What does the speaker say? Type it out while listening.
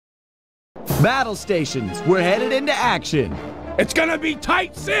Battle stations, we're headed into action. It's gonna be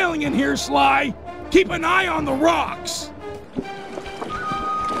tight sailing in here, Sly. Keep an eye on the rocks.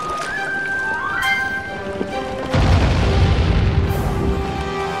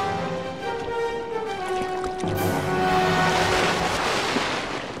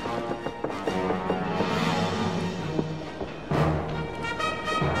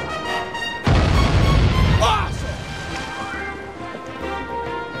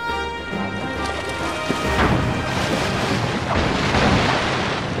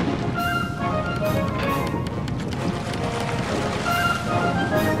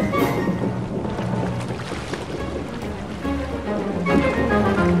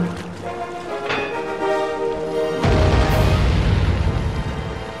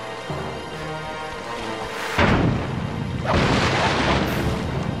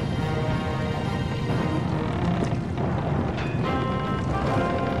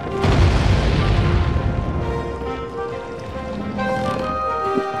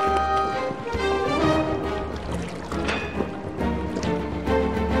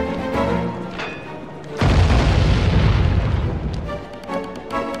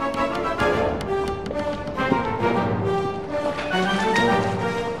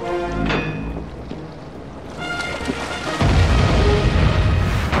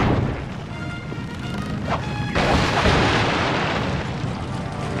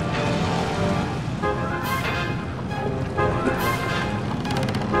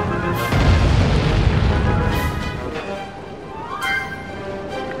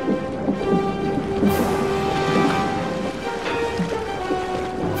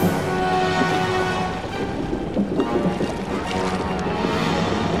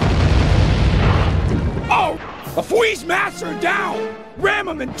 Squeeze Master down! Ram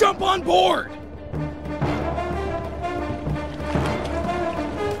him and jump on board!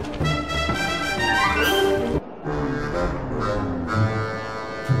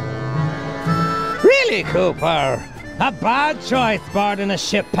 Really, Cooper? A bad choice boarding a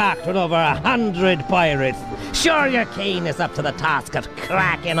ship packed with over 100 pirates. Sure your Kane is up to the task of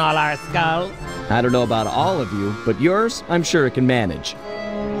cracking all our skulls? I don't know about all of you, but yours, I'm sure it can manage.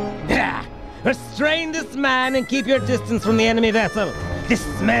 Restrain this man and keep your distance from the enemy vessel. This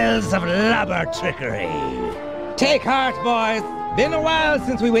smells of lubber trickery. Take heart, boys. Been a while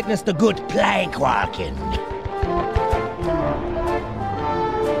since we witnessed a good plank walking.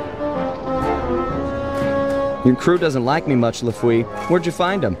 Your crew doesn't like me much, Lafouille. Where'd you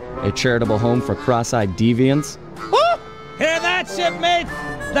find them? A charitable home for cross-eyed deviants? Oh! Hear that, shipmates?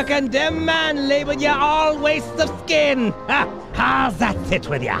 The condemned man labeled you all wastes of skin. How's that sit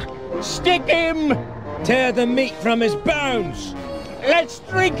with ya? Stick him! Tear the meat from his bones! Let's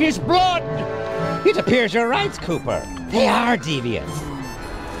drink his blood! It appears you're right, Cooper. They are deviants.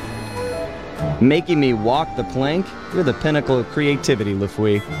 Making me walk the plank? You're the pinnacle of creativity,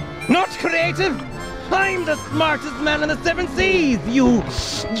 Lafouille. Not creative? I'm the smartest man in the seven seas, you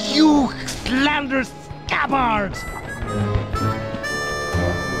slanderous scabbard!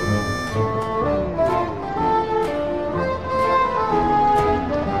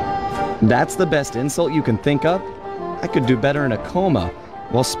 That's the best insult you can think of? I could do better in a coma,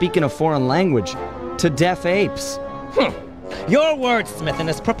 while speaking a foreign language, to deaf apes. Your wordsmithing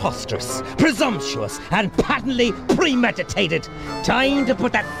is preposterous, presumptuous, and patently premeditated. Time to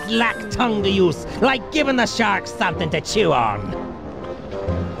put that slack tongue to use, like giving the sharks something to chew on.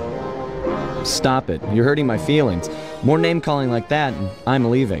 Stop it. You're hurting my feelings. More name-calling like that, and I'm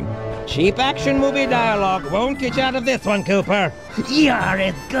leaving. Cheap action movie dialogue won't get you out of this one, Cooper. You're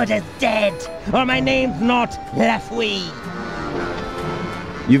as good as dead, or my name's not Lafouille.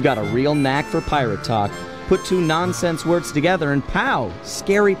 You've got a real knack for pirate talk. Put two nonsense words together and pow!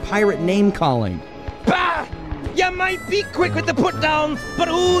 Scary pirate name-calling. Bah! You might be quick with the put-downs, but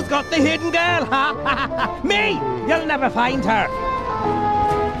who's got the hidden girl? Me! You'll never find her.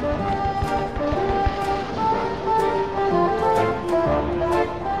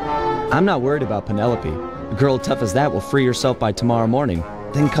 I'm not worried about Penelope. A girl tough as that will free herself by tomorrow morning,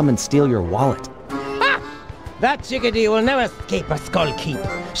 then come and steal your wallet. That chickadee will never escape her skull keep.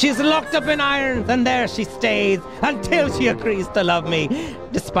 She's locked up in irons, and there she stays until she agrees to love me,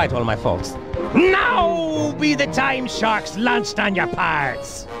 despite all my faults. Now be the time sharks launched on your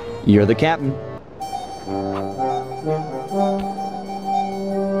parts. You're the captain.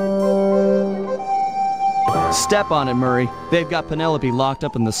 Step on it, Murray. They've got Penelope locked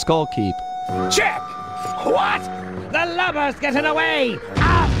up in the Skull Keep. Check! What? The lubber's getting away!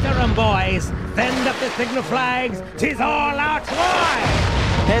 After 'em, boys! Send up the signal flags! 'Tis all out wide!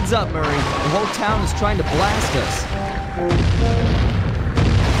 Heads up, Murray. The whole town is trying to blast us.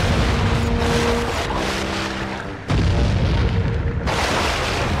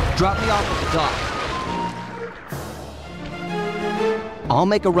 Drop me off at the dock. I'll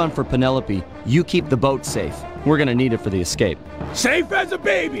make a run for Penelope. You keep the boat safe. We're gonna need it for the escape. Safe as a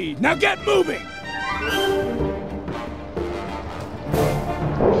baby. Now get moving.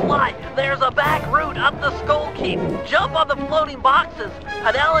 Sly, there's a back route up the Skull Keep. Jump on the floating boxes.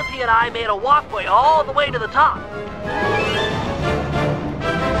 Penelope and I made a walkway all the way to the top.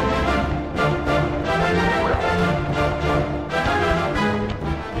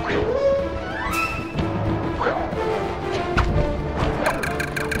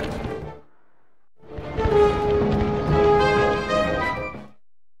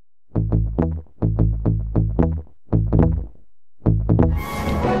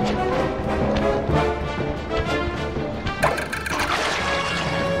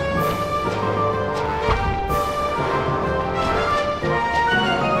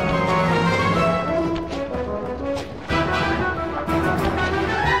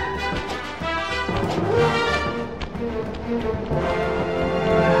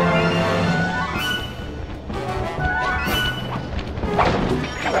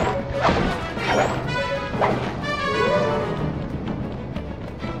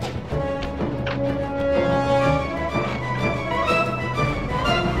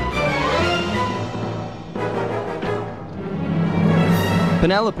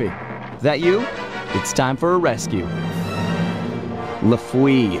 Penelope, that you? It's time for a rescue.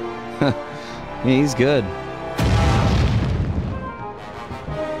 Lafouille. He's good.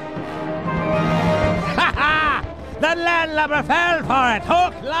 Ha ha! The landlubber fell for it!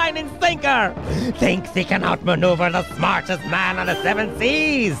 Hook, line, and sinker! Thinks he can outmaneuver the smartest man on the seven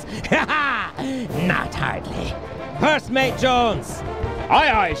seas! Ha ha! Not hardly. First Mate Jones,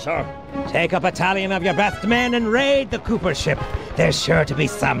 Aye, aye, sir. take a battalion of your best men and raid the Cooper ship. There's sure to be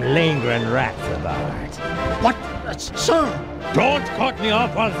some lingering rats aboard. What? Sir! Don't cut me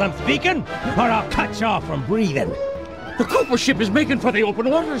off whilst I'm speaking, or I'll cut you off from breathing. The Cooper ship is making for the open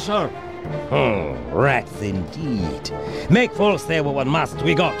water, sir. Rats indeed. Make full say what one must.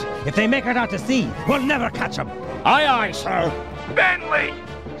 We got. If they make it out to sea, we'll never catch them. Aye, aye, sir. Bentley!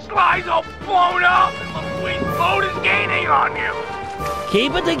 Sly's all blown up and LaFouille's boat is gaining on you.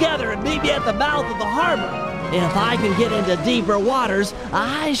 Keep it together and meet me at the mouth of the harbor. If I can get into deeper waters,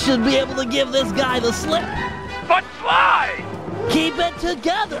 I should be able to give this guy the slip. But Sly! Keep it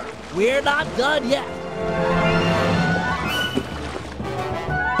together. We're not done yet.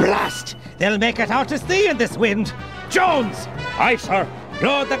 Blast! They'll make it out to sea in this wind. Jones! Aye, sir.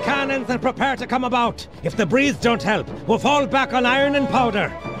 Load the cannons and prepare to come about. If the breeze don't help, we'll fall back on iron and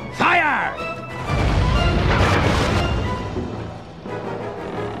powder. Fire!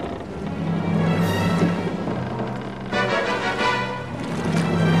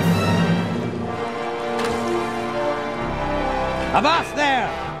 Avast there!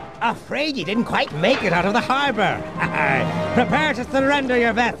 Afraid you didn't quite make it out of the harbor. Prepare to surrender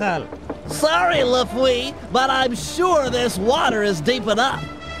your vessel. Sorry, Lafouille, but I'm sure this water is deep enough.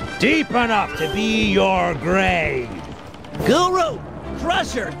 Deep enough to be your grave. Guru,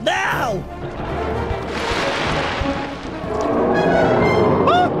 Crusher, now!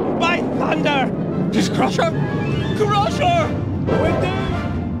 Oh, by thunder! This Crusher! Crusher!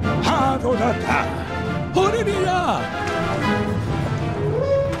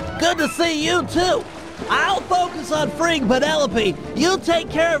 Good to see you, too. I'll focus on freeing Penelope. You take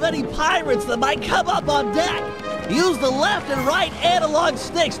care of any pirates that might come up on deck. Use the left and right analog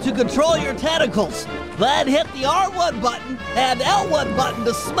sticks to control your tentacles. Then hit the R1 button and L1 button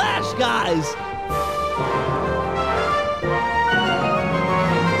to smash guys.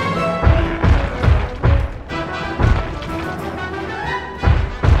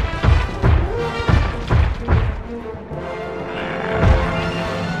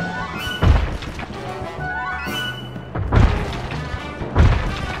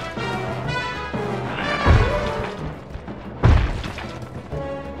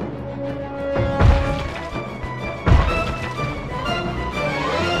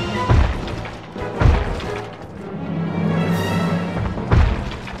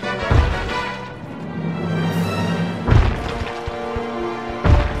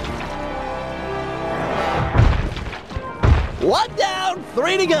 One down,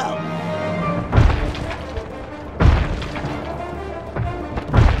 3 to go.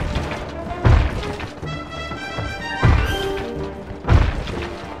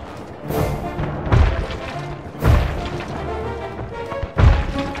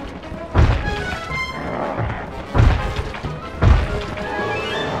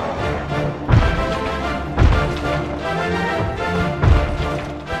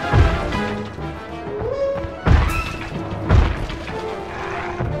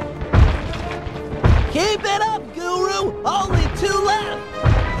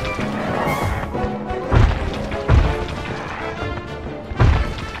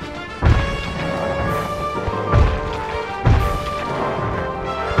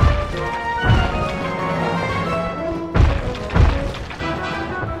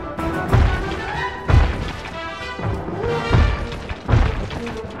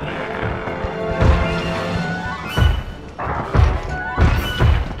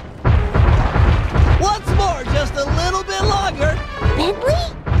 Once more, just a little bit longer. Bentley?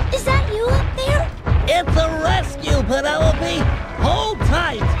 Is that you up there? It's a rescue, Penelope. Hold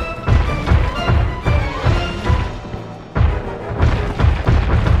tight.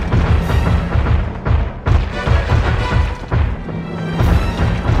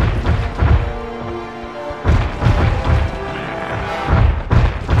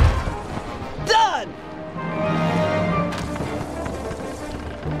 Done.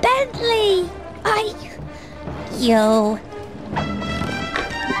 Bentley! You.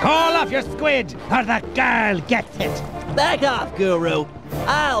 Call off your squid, or the girl gets it. Back off, Guru.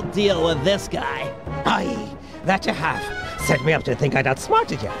 I'll deal with this guy. Aye, that you have. Set me up to think I'd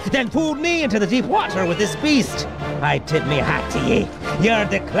outsmarted you, then pulled me into the deep water with this beast. I tip me hat to ye. You're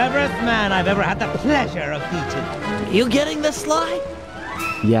the cleverest man I've ever had the pleasure of meeting. You getting this, Sly?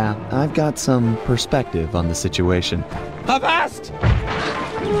 Yeah, I've got some perspective on the situation. Avast!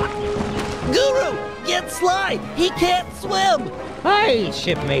 Guru, get Sly. He can't swim. Aye,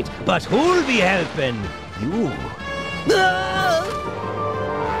 shipmate, but who'll be helping? You. Ah!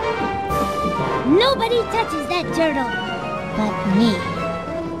 Nobody touches that turtle. But me.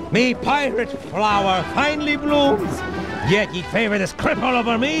 Me pirate flower finally blooms. Yet ye favor this cripple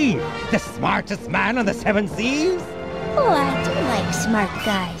over me, the smartest man on the seven seas? Oh, I do like smart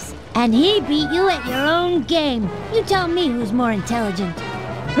guys. And he beat you at your own game. You tell me who's more intelligent.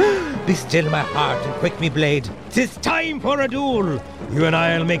 Be still my heart and quick me blade. 'Tis time for a duel. You and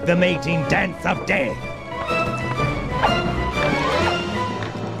I'll make the mating dance of death.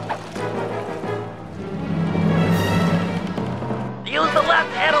 Use the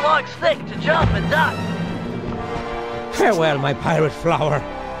left analog stick to jump and duck. Farewell, my pirate flower.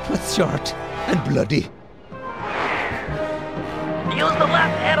 'Twas short and bloody. Use the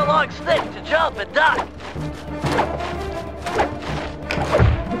left analog stick to jump and duck.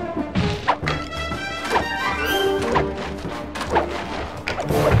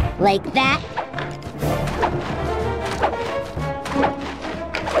 Like that?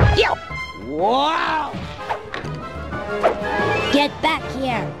 Yo! Wow! Get back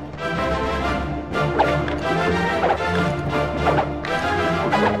here.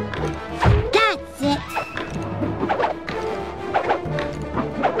 That's it.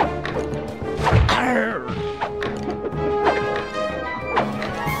 Arr!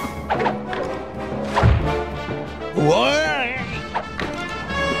 Whoa!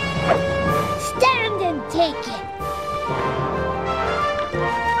 Stand and take it.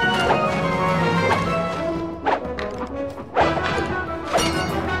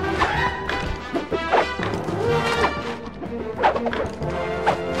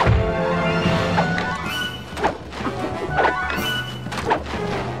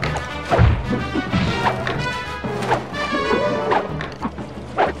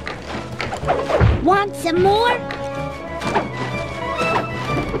 Want some more?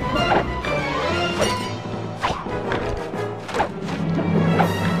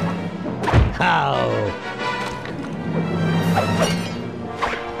 How?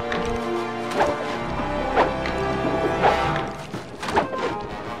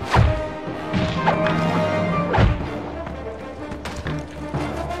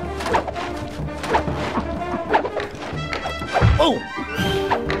 Oh!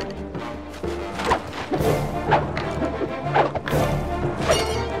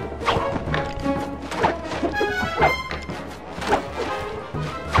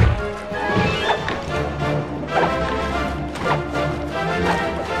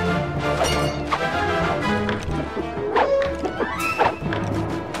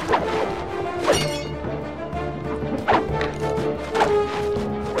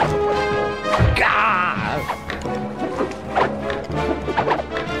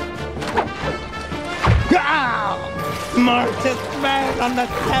 Smartest man on the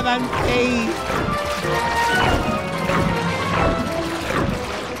seven seas!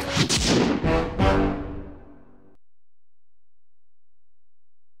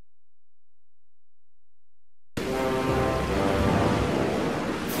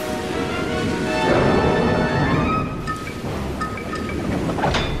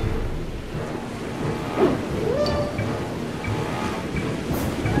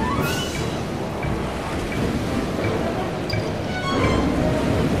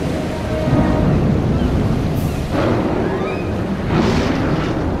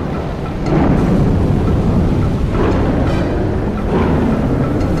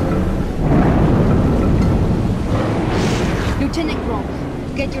 Lieutenant Gronk,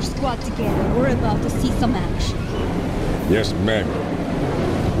 get your squad together. We're about to see some action. Yes, ma'am.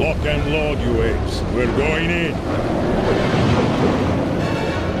 Lock and load, you apes. We're going in.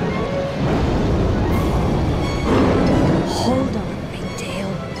 Hold on, Ringtail.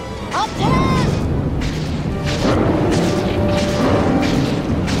 Up top!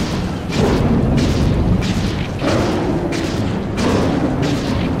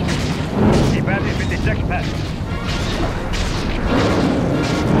 Die Bandit mit den Jackpad.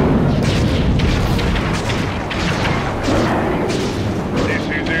 This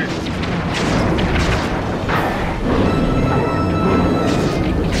is it.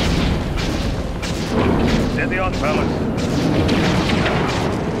 Steady on, fellas.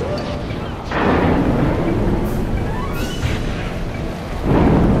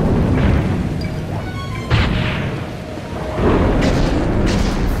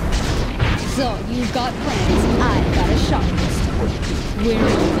 So, you've got plans. I've got a shot this time. Where are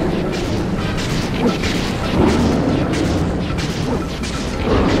you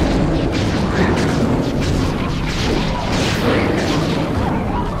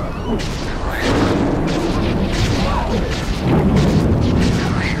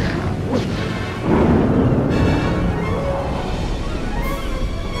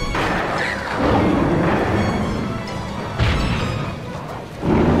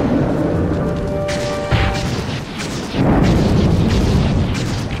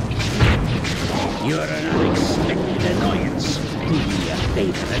You're an unexpected annoyance. Do me a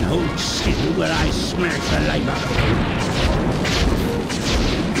favor and hold still where I smash the life out of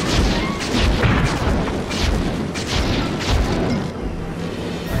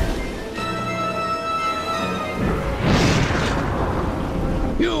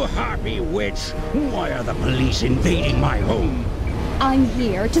you. You harpy witch! Why are the police invading my home? I'm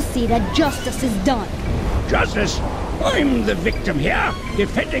here to see that justice is done. Justice? I'm the victim here,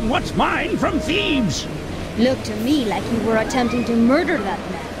 defending what's mine from thieves. Looked to me like you were attempting to murder that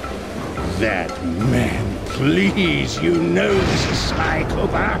man. That man, please, you know this is Sly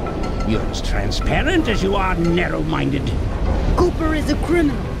Cooper. You're as transparent as you are narrow-minded. Cooper is a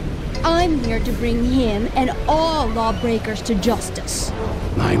criminal. I'm here to bring him and all lawbreakers to justice.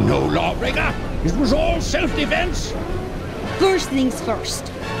 I'm no lawbreaker. It was all self-defense. First things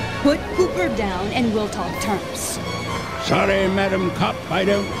first. Put Cooper down and we'll talk terms. Sorry, Madam Cop, I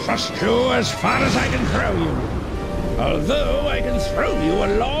don't trust you as far as I can throw you. Although I can throw you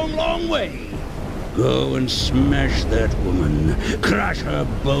a long, long way. Go and smash that woman, crush her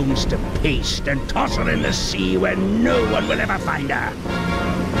bones to paste, and toss her in the sea where no one will ever find her.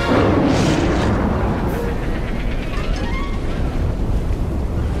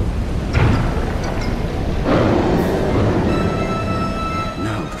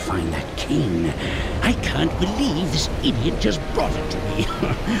 Now to find that cane. I can't believe this idiot just brought it to me.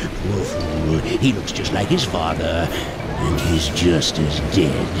 Poor fool. He looks just like his father, and he's just as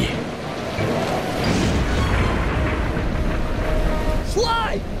dead.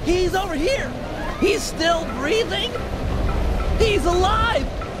 Sly! He's over here! He's still breathing? He's alive!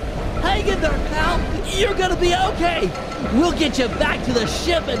 Hang in there, pal! You're gonna be okay! We'll get you back to the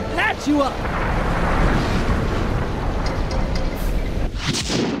ship and patch you up!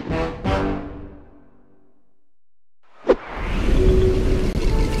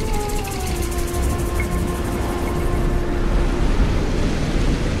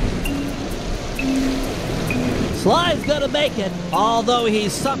 Sly's gonna make it, although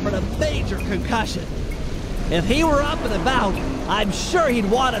he's suffered a major concussion. If he were up and about, I'm sure he'd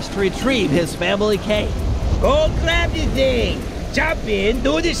want us to retrieve his family cane. Go grab the thing. Jump in,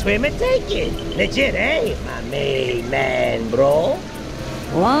 do the swim, and take it. Legit, eh, my main man, bro?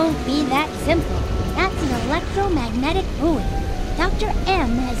 Won't be that simple. That's an electromagnetic buoy. Dr. M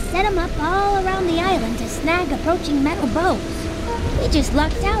has set them up all around the island to snag approaching metal boats. We just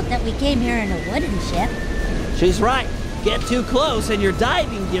lucked out that we came here in a wooden ship. She's right. Get too close and your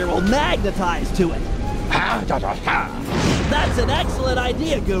diving gear will magnetize to it. That's an excellent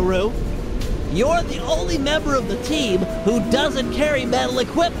idea, Guru. You're the only member of the team who doesn't carry metal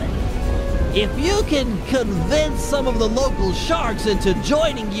equipment. If you can convince some of the local sharks into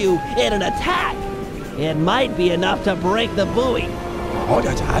joining you in an attack, it might be enough to break the buoy.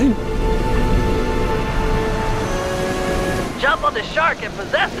 Jump on the shark and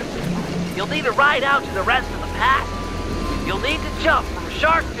possess it. You'll need to ride out to the rest of the pack. You'll need to jump from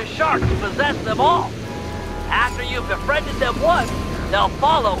shark to shark to possess them all. After you've befriended them once, they'll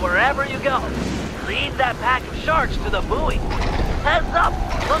follow wherever you go. Lead that pack of sharks to the buoy. Heads up,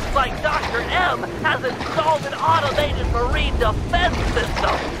 looks like Dr. M has installed an automated marine defense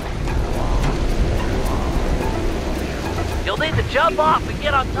system. You'll need to jump off and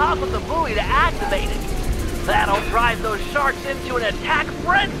get on top of the buoy to activate it. That'll drive those sharks into an attack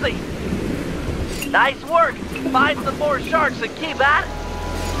frenzy! Nice work! Find some more sharks and keep at it!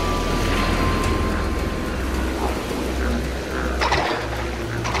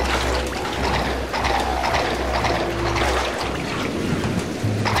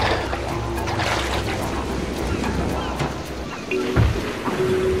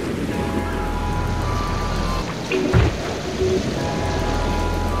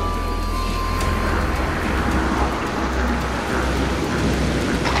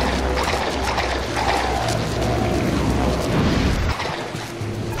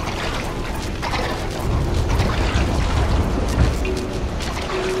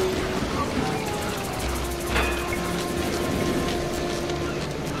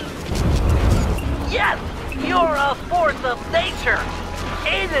 You're a force of nature,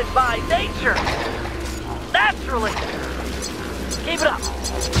 aided by nature, naturally. Keep it up.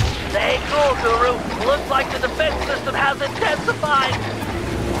 Stay cool, Guru. Looks like the defense system has intensified.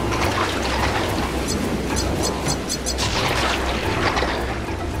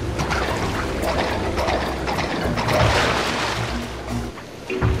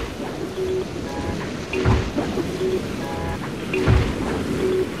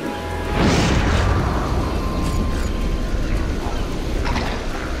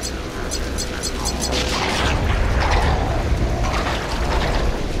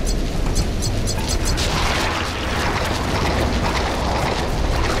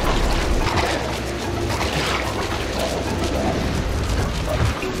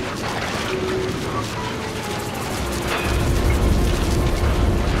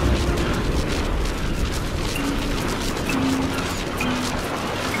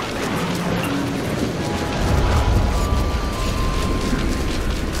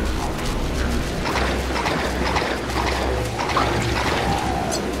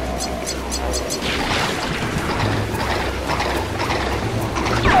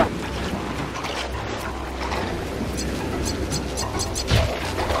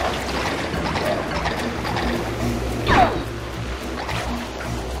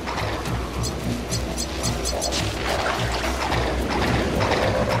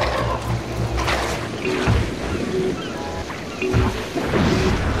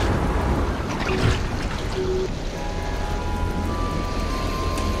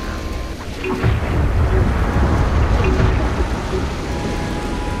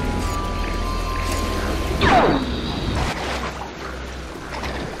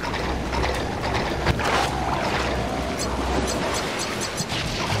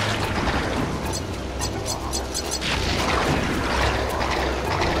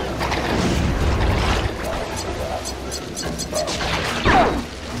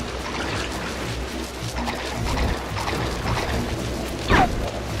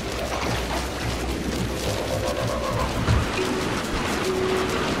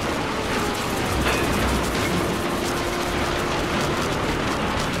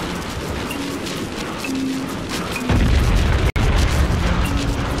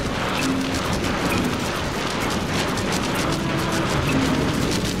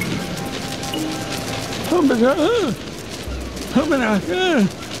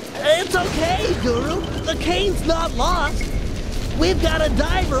 It's okay, Guru. The cane's not lost. We've got a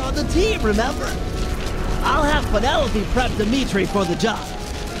diver on the team, remember? I'll have Penelope prep Dimitri for the job.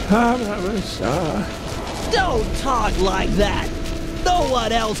 Don't talk like that. No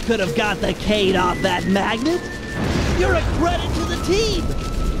one else could have got the cane off that magnet. You're a credit to the team.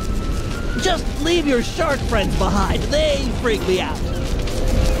 Just leave your shark friends behind. They freak me out.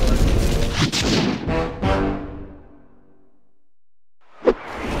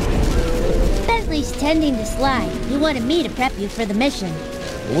 Bentley's tending to slide. He wanted me to prep you for the mission.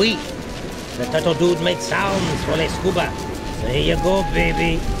 Oui. The turtle dude made sounds for les scuba. So here you go,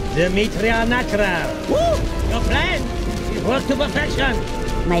 baby. Dimitri al natural. Woo! Your plan is work to perfection.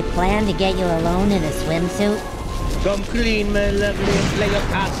 My plan to get you alone in a swimsuit? Come clean, my lovely, and play your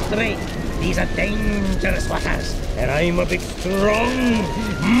cards straight. These are dangerous waters, and I'm a big, strong,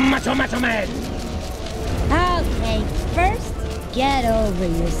 macho man. Okay, first, get over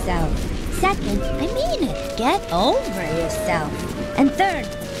yourself. Second, I mean it, get over yourself. And third,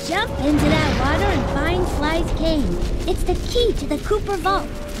 jump into that water and find Sly's cane. It's the key to the Cooper Vault.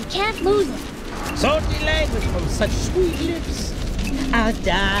 You can't lose it. Salty language from such sweet lips. I'll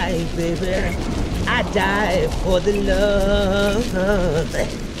die, baby. I die for the love.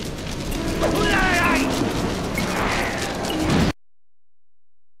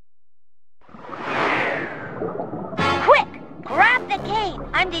 Quick! Grab the cane!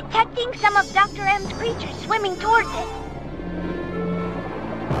 I'm detecting some of Dr. M's creatures swimming towards it.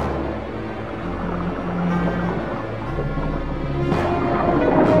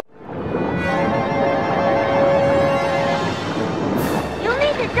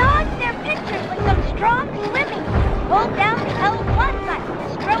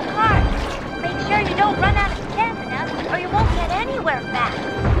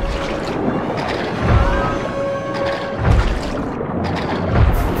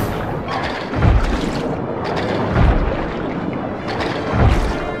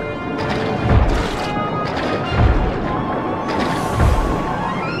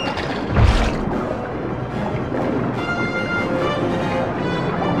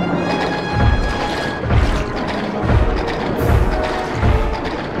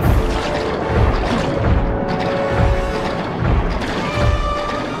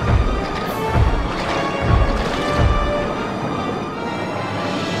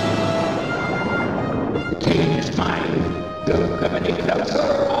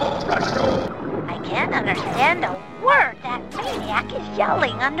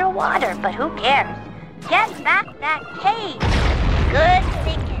 howling underwater, but who cares? Get back that cave! Good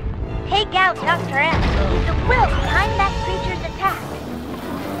thinking. Take out Dr. M. He's the will behind that creature's attack.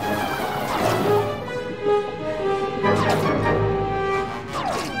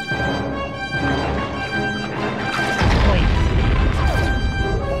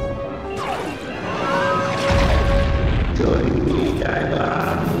 Join me,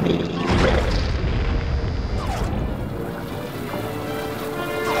 Diver. Make you ready.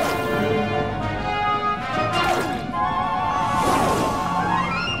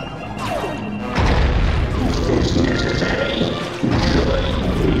 If necessary, join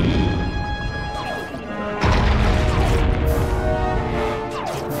me.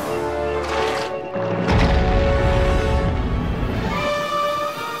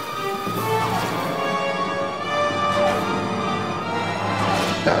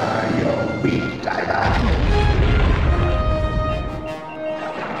 You're weak, Diver.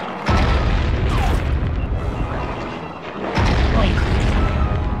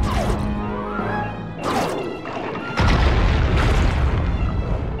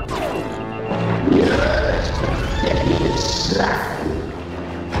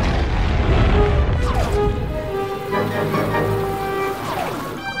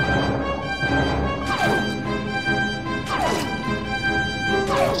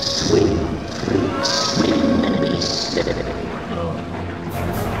 Swing, free, swing, and be steady.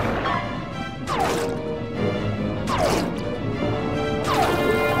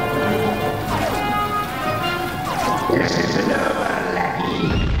 This isn't over, laddie.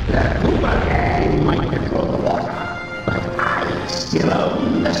 The Puma Gang might control the water, but I still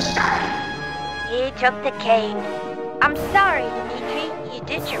own the sky. He took the cave. I'm sorry, Dimitri. You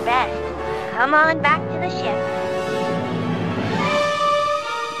did your best. Come on back to the ship.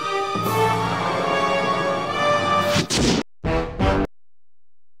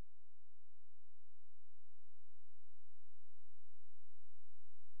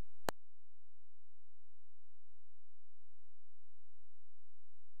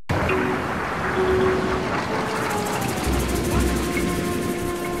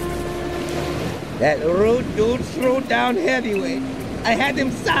 That rude dude threw down heavyweight. I had him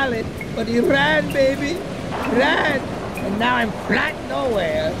solid, but he ran, baby. Ran. And now I'm flat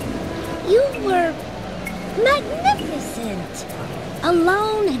nowhere. You were magnificent.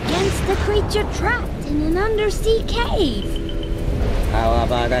 Alone against the creature trapped in an undersea cave. How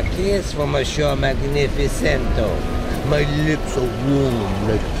about a kiss for Monsieur Magnificento? My lips are warm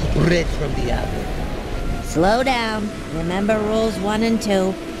like bread from the oven. Slow down. Remember rules 1 and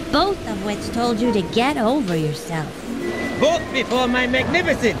 2, both of which told you to get over yourself. Both before my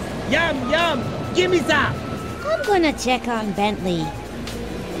magnificence. Yum, yum. Give me some. I'm gonna check on Bentley.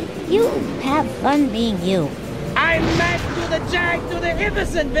 You have fun being you. I'm mad to the jag to the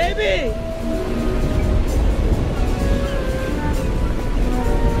innocent, baby.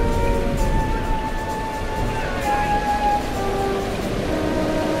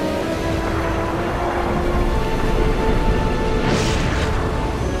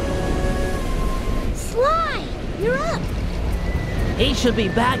 He should be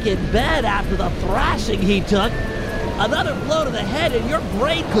back in bed after the thrashing he took. Another blow to the head and your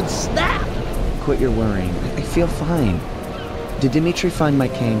brain could snap. Quit your worrying. I feel fine. Did Dimitri find my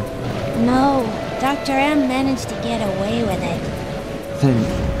cane? No, Dr. M managed to get away with it.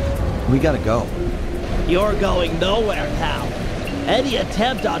 Then we gotta go. You're going nowhere, Hal. Any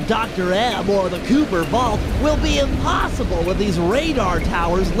attempt on Dr. M or the Cooper Vault will be impossible with these radar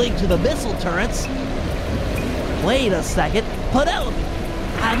towers linked to the missile turrets. Wait a second. Penelope,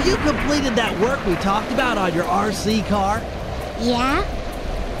 have you completed that work we talked about on your RC car? Yeah?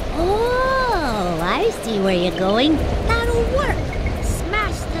 Oh, I see where you're going. That'll work.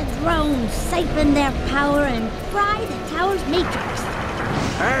 Smash the drones, siphon their power, and fry the tower's matrix.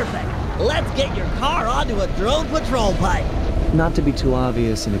 Perfect. Let's get your car onto a drone patrol pipe. Not to be too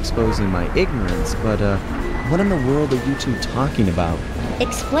obvious in exposing my ignorance, but what in the world are you two talking about?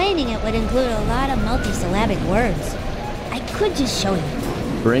 Explaining it would include a lot of multisyllabic words. I could just show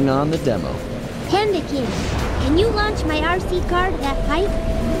you. Bring on the demo. Panda Kid, can you launch my RC car to that pipe?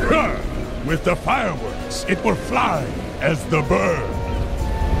 Sure. With the fireworks, it will fly as the bird.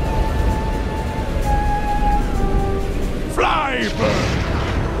 Fly,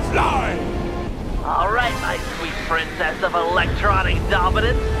 bird! Fly! All right, my sweet princess of electronic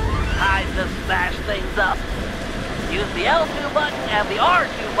dominance. Time to smash things up. Use the L2 button and the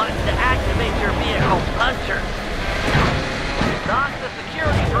R2 button to activate your vehicle puncher. Knock the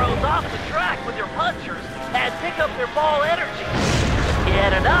security drones off the track with your punchers and pick up their ball energy.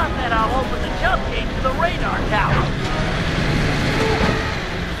 Get enough and I'll open the jump gate to the radar tower.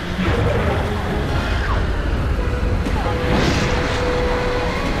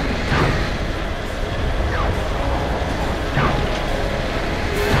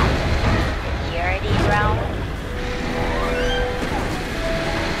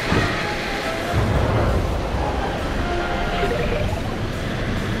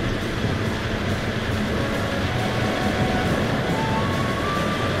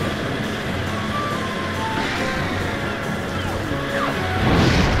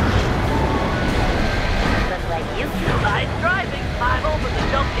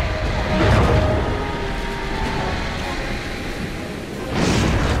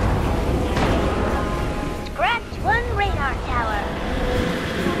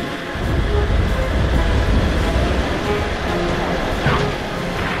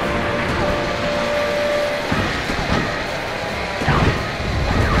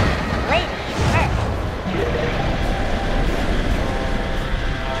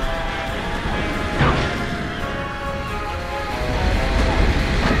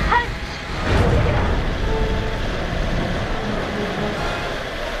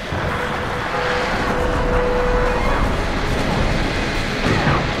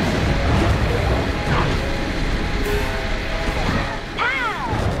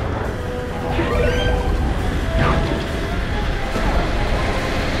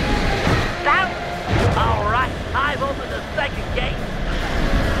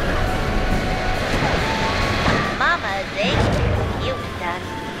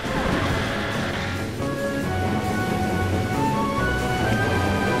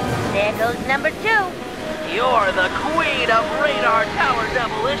 goes number 2. You're the queen of radar tower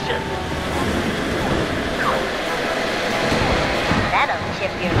demolition. That'll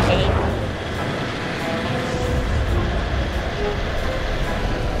chip your tape.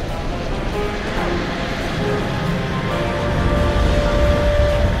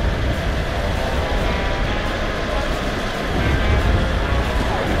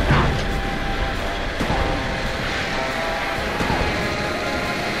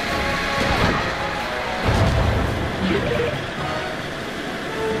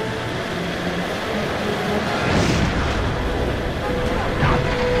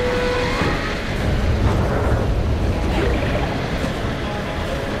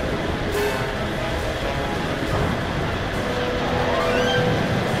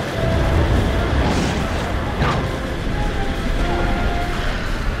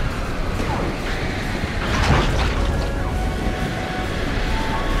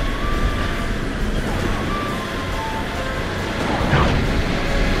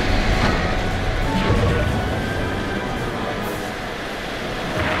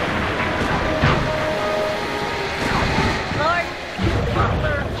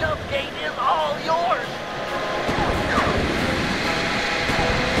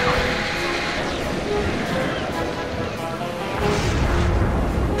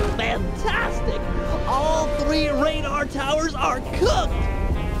 Towers are cooked!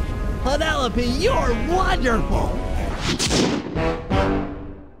 Penelope, you're wonderful!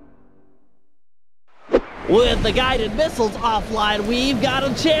 With the guided missiles offline, we've got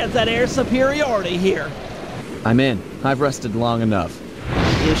a chance at air superiority here. I'm in. I've rested long enough.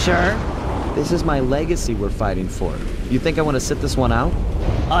 You sure? This is my legacy we're fighting for. You think I want to sit this one out?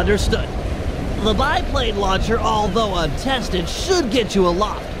 Understood. The biplane launcher, although untested, should get you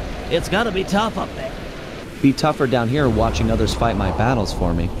aloft. It's gonna be tough up there. Be tougher down here watching others fight my battles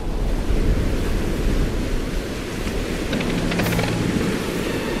for me.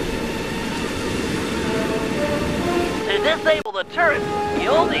 To disable the turret,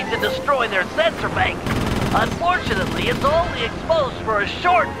 you'll need to destroy their sensor bank. Unfortunately, it's only exposed for a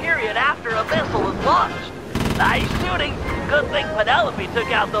short period after a missile is launched. Nice shooting. Good thing Penelope took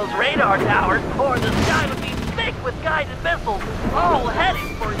out those radar towers, or the sky would be thick with guided missiles, all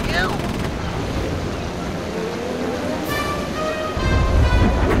heading for you.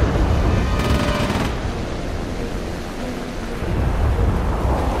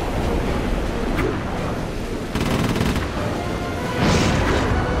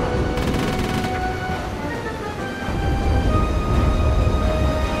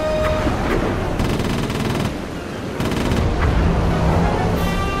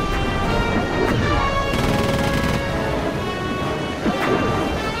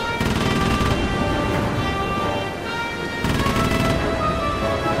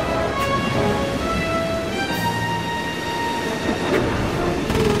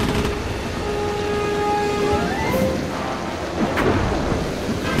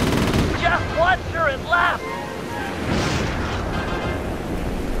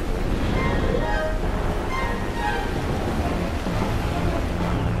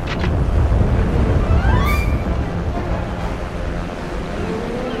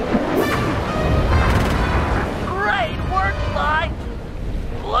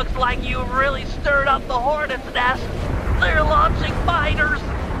 Looks like you really stirred up the hornet's nest. They're launching fighters.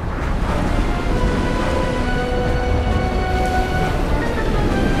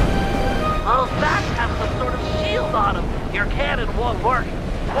 Those bats have some sort of shield on them. Your cannon won't work.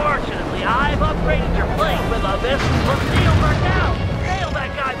 Fortunately, I've upgraded your plane with a missile. The shields are down. Nail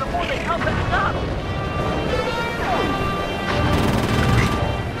that guy before they come back up.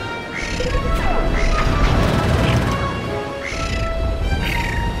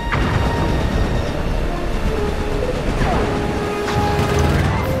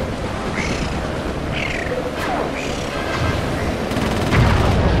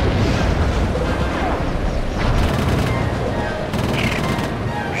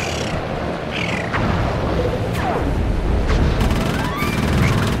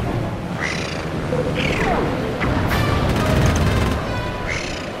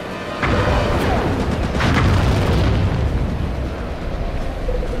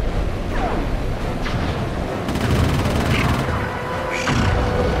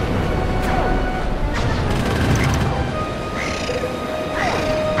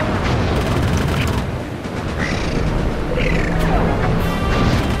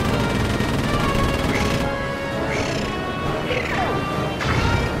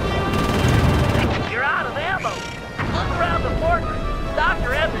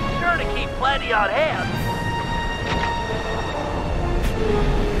 Dr. M is sure to keep plenty on hand.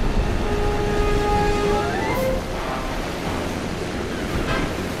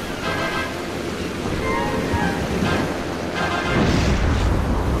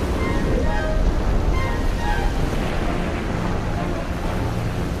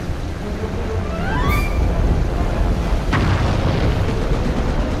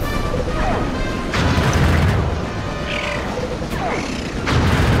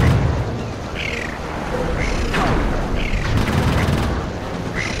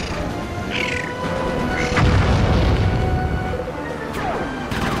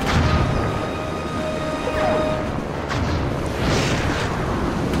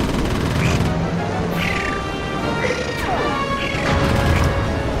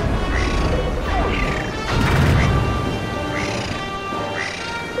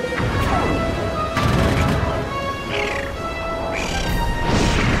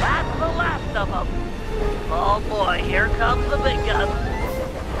 them. Oh boy, here comes the big guns.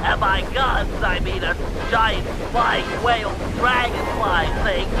 And by guns, I mean a giant flying whale dragonfly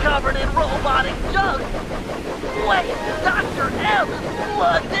thing covered in robotic junk. Wait, Dr. M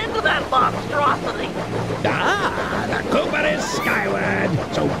plugged into that monstrosity. Ah, the Cooper is skyward.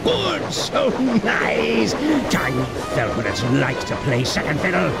 So good, so nice. Time you felt what it's like to play second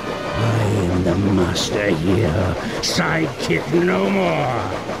fiddle. I am the master here. Sidekick no more.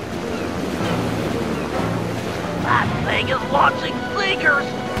 That thing is launching Seekers.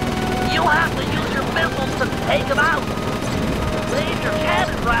 You'll have to use your missiles to take them out. Save your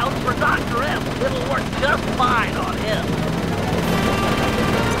cannon rounds for Dr. M. It'll work just fine on him.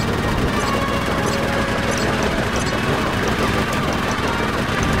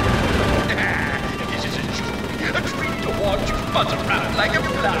 This is a joy, a treat to watch you buzz around like a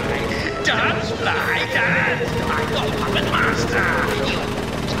fly. Dance, fly, dance! I'm the puppet master. You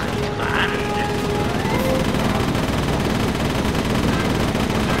take command.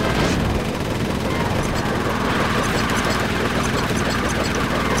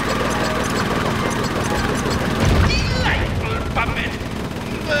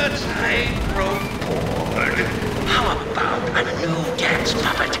 But I grow bored. How about a new dance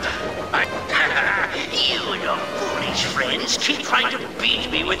puppet? You and your foolish friends keep trying to beat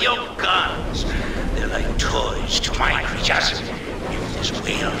me with your guns. They're like toys to my creatures. If this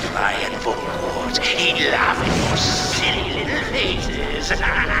whale fly had vocal cords, he'd laugh at your silly little faces.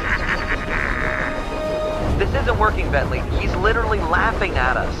 This isn't working, Bentley. He's literally laughing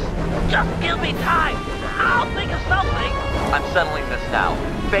at us. Just give me time. I'll think of something. I'm settling this now.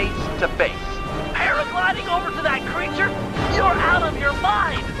 Face to face. Paragliding over to that creature? You're out of your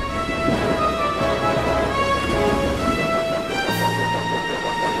mind!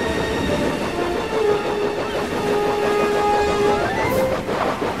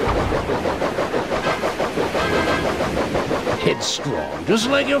 Headstrong, just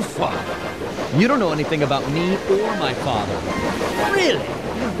like your father. You don't know anything about me or my father. Really?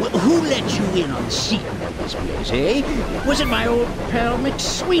 Well, who let you in on the secret of this place, eh? Was it my old pal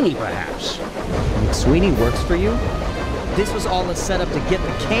McSweeney, perhaps? McSweeney works for you? This was all a setup to get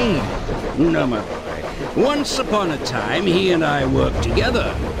the cane. No, my boy. Once upon a time, he and I worked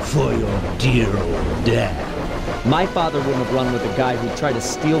together for your dear old dad. My father wouldn't have run with a guy who tried to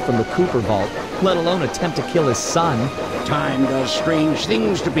steal from the Cooper Vault, let alone attempt to kill his son. Time does strange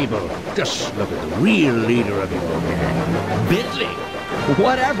things to people. Just look at the real leader of your gang, Bentley.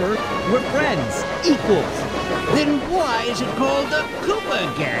 Whatever. We're friends. Equals. Then why is it called the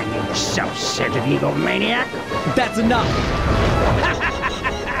Cooper Gang, you self-centered egomaniac? That's enough.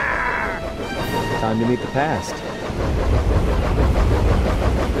 Time to meet the past.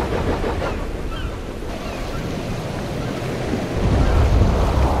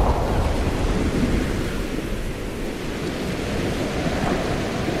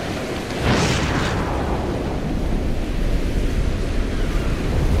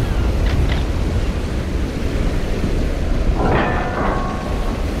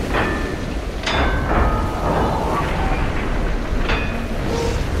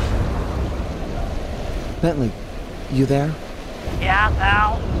 Bentley, you there? Yeah,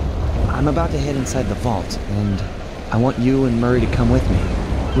 pal? I'm about to head inside the vault, and I want you and Murray to come with me.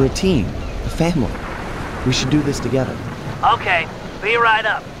 We're a team, a family. We should do this together. Okay, be right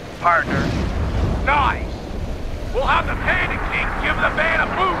up, partner. Nice! We'll have the Panda King give the van a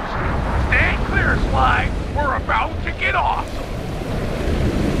boost! Stand clear, Sly! We're about to get awesome!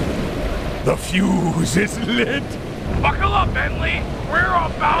 The fuse is lit! Buckle up, Bentley! We're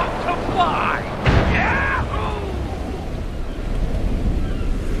about to fly! Yahoo!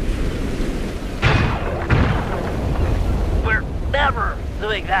 We're never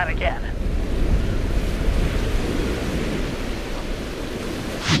doing that again.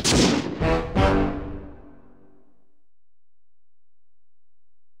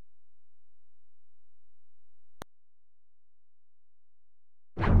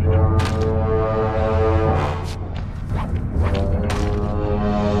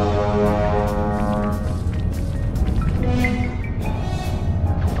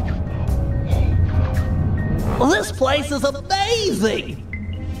 This place is amazing!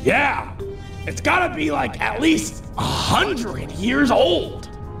 Yeah! It's gotta be like at least 100 years old!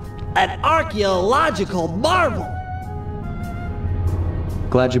 An archaeological marvel!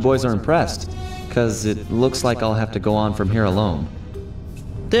 Glad you boys are impressed, because it looks like I'll have to go on from here alone.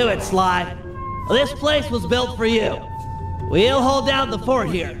 Do it, Sly. This place was built for you. We'll hold down the fort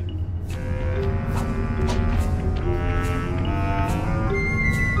here.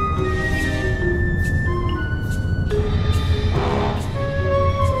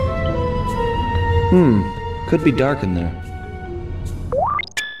 Could be dark in there.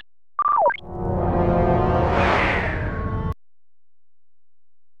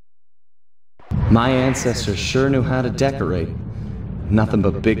 My ancestors sure knew how to decorate. Nothing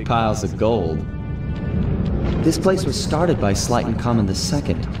but big piles of gold. This place was started by Slyton Common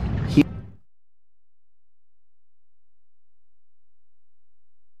II.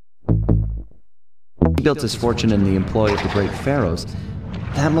 He built his fortune in the employ of the great pharaohs.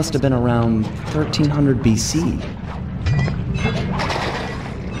 That must have been around 1300 BC.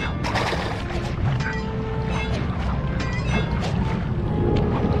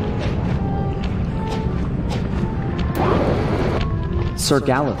 Sir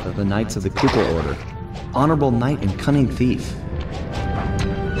Galith of the Knights of the Cooper Order. Honorable knight and cunning thief.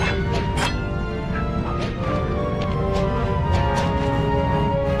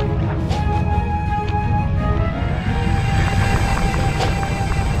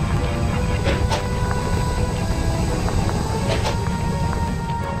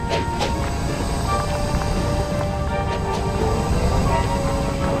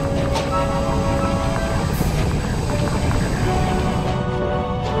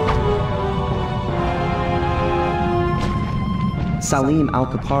 Salim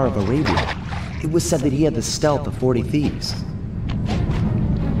al-Kapar of Arabia. It was said that he had the stealth of 40 thieves.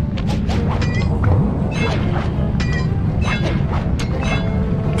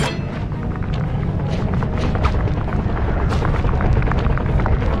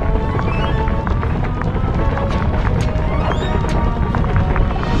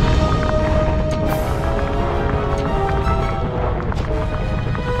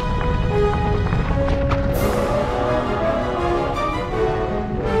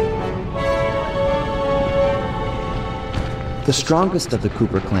 The strongest of the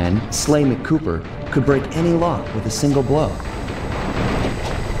Cooper clan, Slay McCooper, could break any lock with a single blow.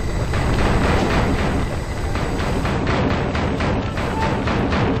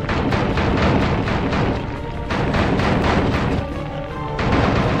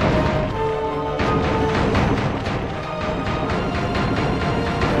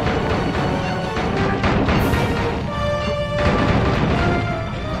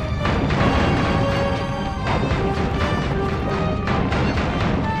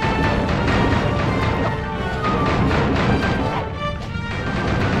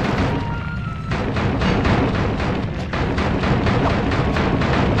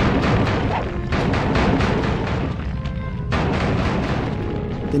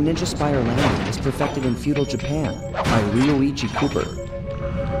 The Ninja Spire land was perfected in feudal Japan by Ryoichi Cooper.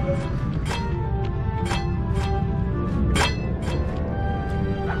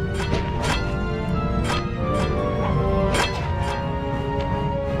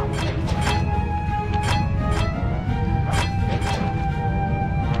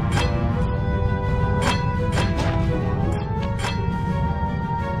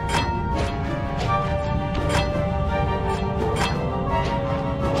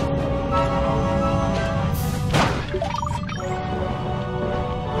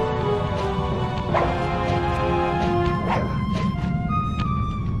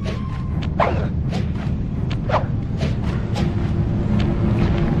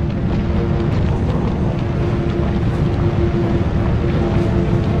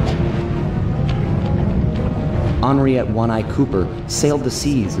 Henriette One-Eye Cooper sailed the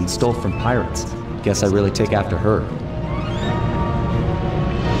seas and stole from pirates. Guess I really take after her.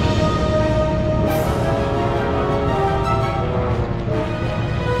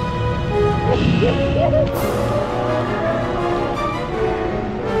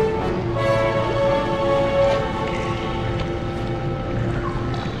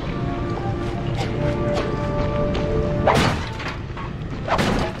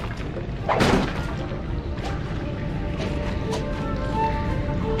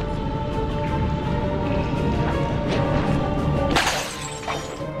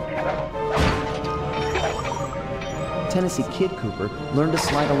 Tennessee Kid Cooper learned to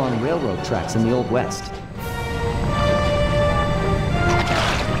slide along railroad tracks in the Old West.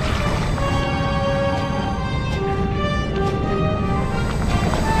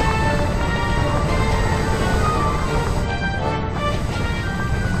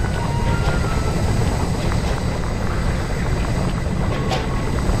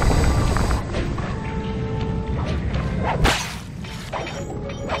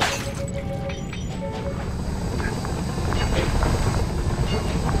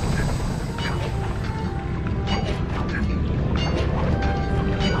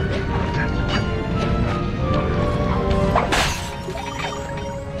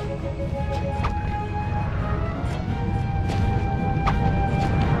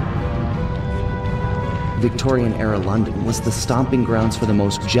 Victorian-era London was the stomping grounds for the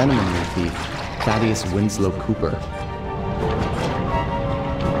most gentlemanly thief, Thaddeus Winslow Cooper.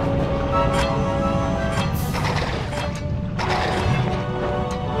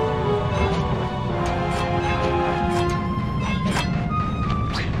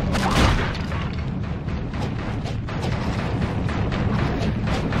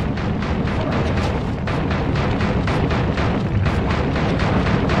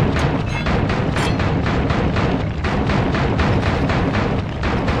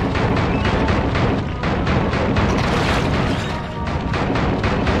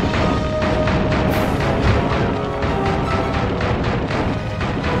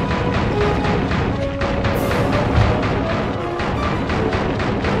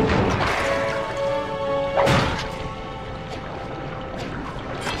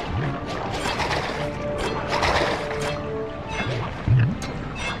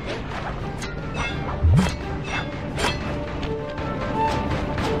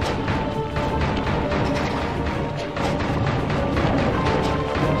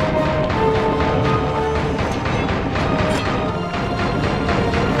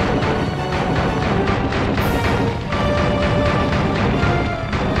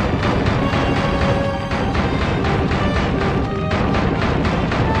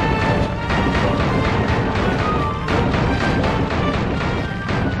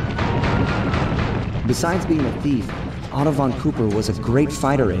 Besides being a thief, Otto von Cooper was a great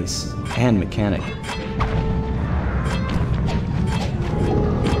fighter ace and mechanic.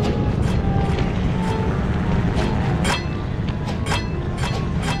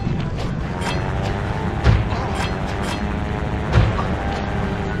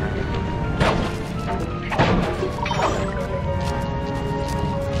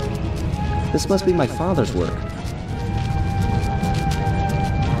 This must be my father's work.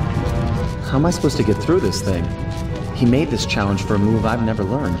 How am I supposed to get through this thing? He made this challenge for a move I've never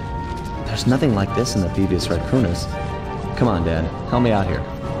learned. There's nothing like this in the Thievius Raccoonus. Come on, Dad. Help me out here.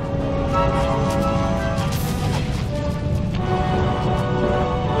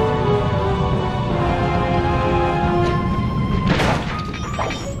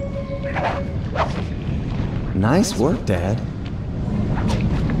 Nice work, Dad.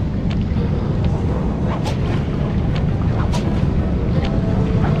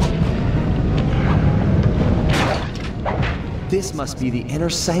 This must be the inner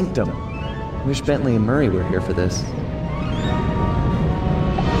sanctum. Wish Bentley and Murray were here for this.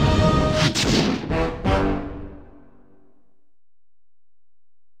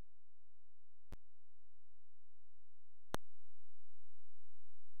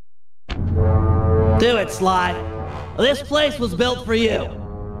 Do it, Sly. This place was built for you.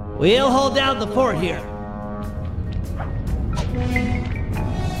 We'll hold down the fort here.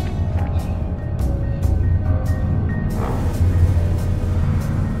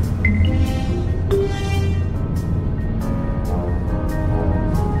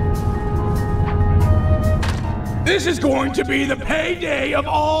 This is going to be the payday of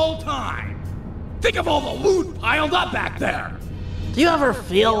all time. Think of all the loot piled up back there. Do you ever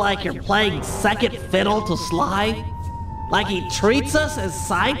feel like you're playing second fiddle to Sly? Like he treats us as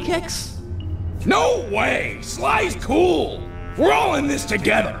sidekicks? No way! Sly's cool. We're all in this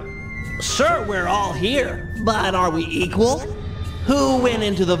together. Sure, we're all here, but are we equal? Who went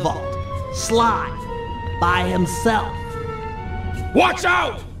into the vault? Sly, by himself. Watch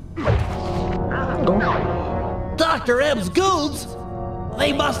out! Dr. M's goons?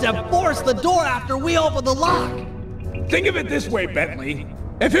 They must have forced the door after we opened the lock. Think of it this way, Bentley.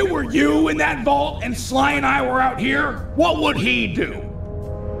 If it were you in that vault and Sly and I were out here, what would he do?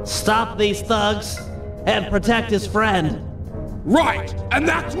 Stop these thugs and protect his friend. Right, and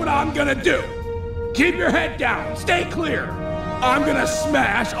that's what I'm gonna do. Keep your head down, stay clear. I'm gonna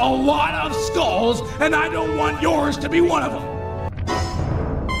smash a lot of skulls, and I don't want yours to be one of them.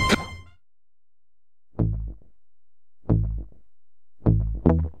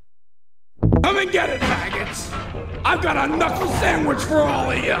 Come and get it, maggots! I've got a knuckle sandwich for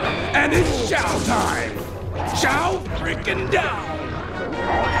all of you, and it's chow time! Chow freaking down!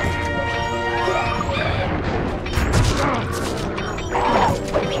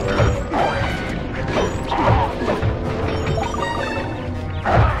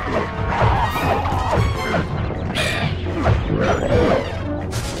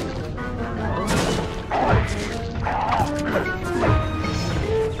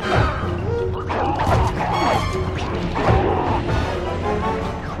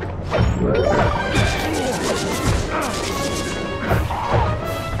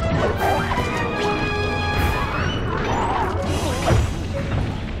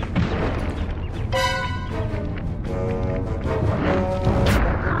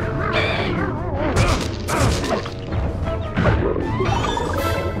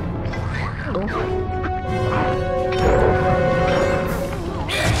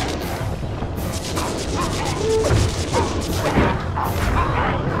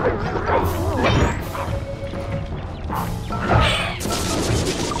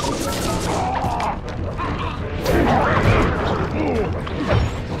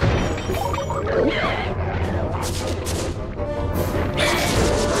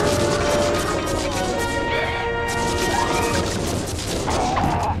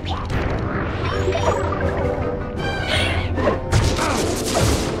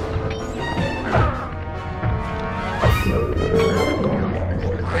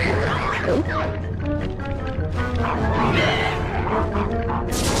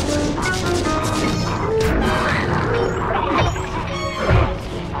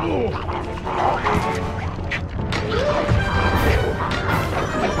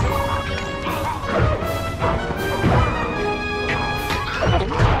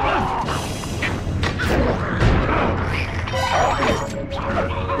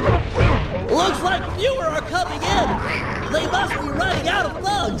 must be running out of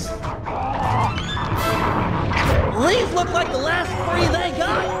thugs. These look like the last 3 they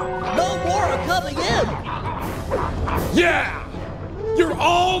got. No more are coming in. Yeah! You're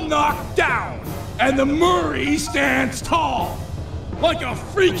all knocked down, and the Murray stands tall, like a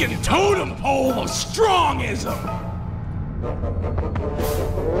freaking totem pole of strongism.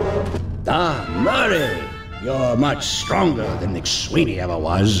 Ah, Murray! You're much stronger than McSweeney ever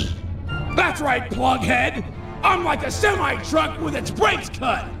was. That's right, plughead. I'm like a semi-truck with its brakes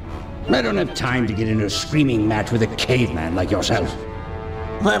cut. I don't have time to get into a screaming match with a caveman like yourself.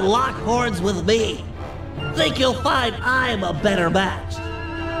 Then lock horns with me. Think you'll find I'm a better match.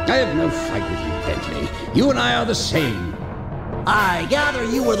 I have no fight with you, Bentley. You and I are the same. I gather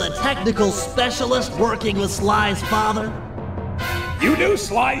you were the technical specialist working with Sly's father? You knew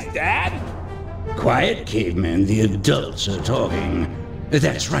Sly's dad? Quiet, caveman. The adults are talking.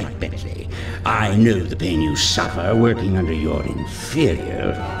 That's right, Bentley. I know the pain you suffer working under your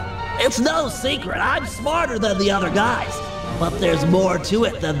inferior. It's no secret. I'm smarter than the other guys. But there's more to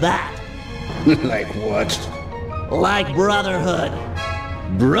it than that. Like what? Like brotherhood.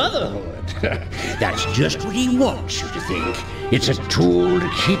 Brotherhood? That's just what he wants you to think. It's a tool to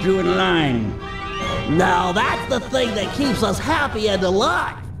keep you in line. Now that's the thing that keeps us happy and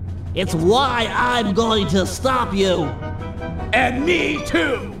alive. It's why I'm going to stop you. And me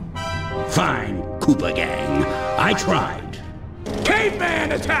too. Fine, Koopa Gang. I tried.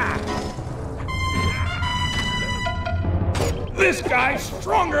 Caveman attack! This guy's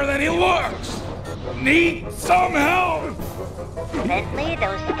stronger than he looks. Need some help? Bentley,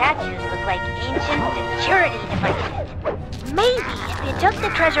 those statues look like ancient security devices. Maybe if you took the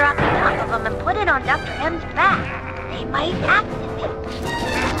treasure off the top of them and put it on Dr. M's back, they might activate.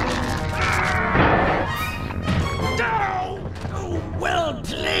 Oh, well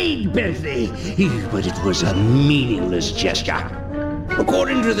played, Bentley. But it was a meaningless gesture.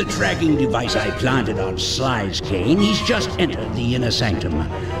 According to the tracking device I planted on Sly's cane, he's just entered the inner sanctum.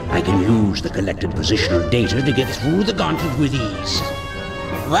 I can use the collected positional data to get through the gauntlet with ease.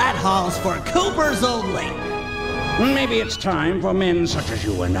 That hall's for Coopers only. Maybe it's time for men such as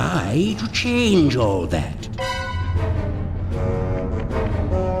you and I to change all that.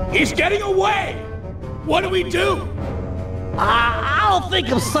 He's getting away! What do we do? I'll think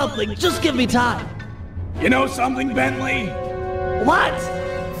of something. Just give me time. You know something, Bentley? What?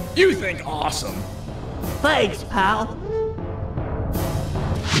 You think awesome. Thanks, pal.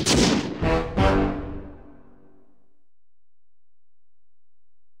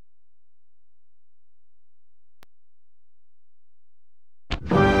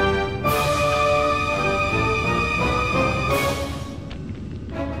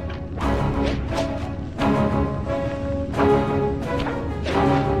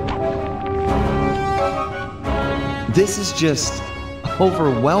 This is just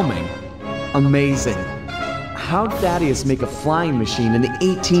overwhelming. Amazing. How'd Thaddeus make a flying machine in the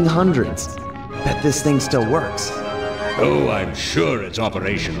 1800s? Bet this thing still works. Oh, I'm sure it's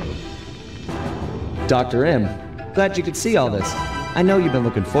operational. Dr. M, glad you could see all this. I know you've been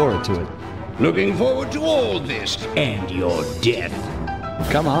looking forward to it. Looking forward to all this and your death.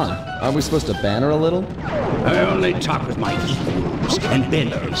 Come on, aren't we supposed to banter a little? I only talk with my equals, and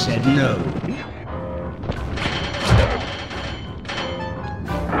Bentley said no.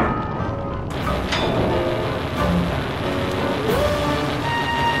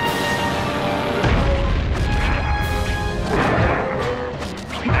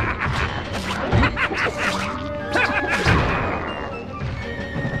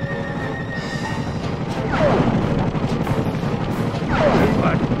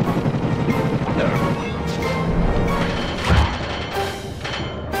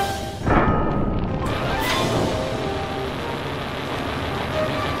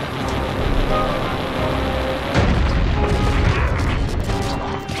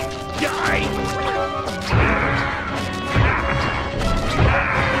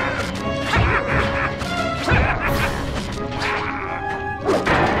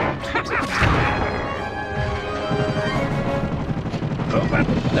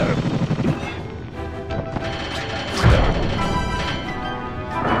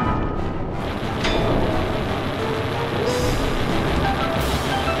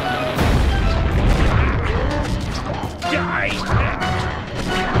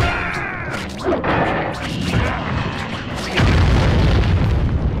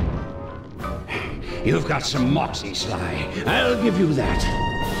 You've got some moxie, Sly. I'll give you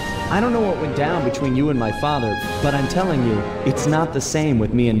that. I don't know what went down between you and my father, but I'm telling you, it's not the same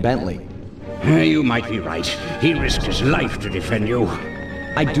with me and Bentley. You might be right. He risked his life to defend you.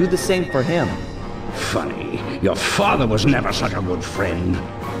 I do the same for him. Funny. Your father was never such a good friend.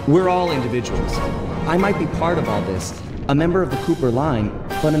 We're all individuals. I might be part of all this, a member of the Cooper line,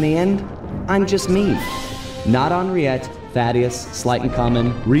 but in the end, I'm just me. Not Henriette, Thaddeus, Slight and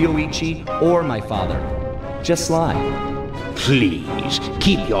Common, Ryoichi, or my father. Just Sly. Please,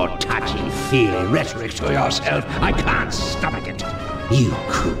 keep your touchy-feely rhetoric to yourself. I can't stomach it. You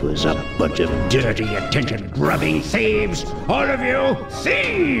Coopers, a bunch of dirty, attention-grubbing thieves! All of you,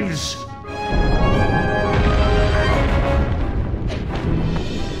 thieves!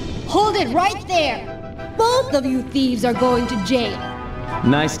 Hold it right there! Both of you thieves are going to jail.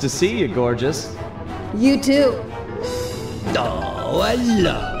 Nice to see you, gorgeous. You too. Oh, a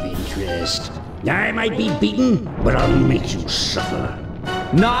love interest. I might be beaten, but I'll make you suffer.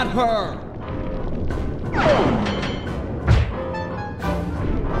 Not her!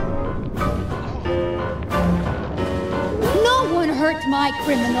 No one hurt my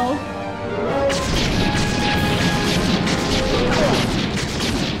criminal.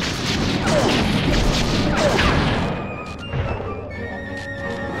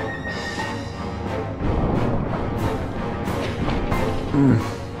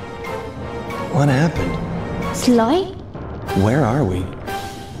 What happened? Sly? Where are we?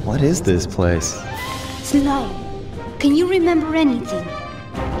 What is this place? Sly, can you remember anything?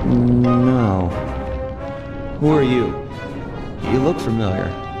 No. Who are you? You look familiar.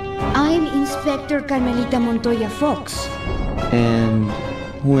 I'm Inspector Carmelita Montoya Fox. And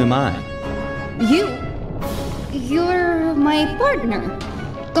who am I? You? You're my partner,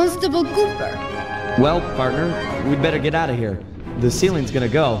 Constable Cooper. Well, partner, we'd better get out of here. The ceiling's gonna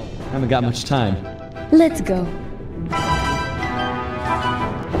go. I haven't got much time. Let's go.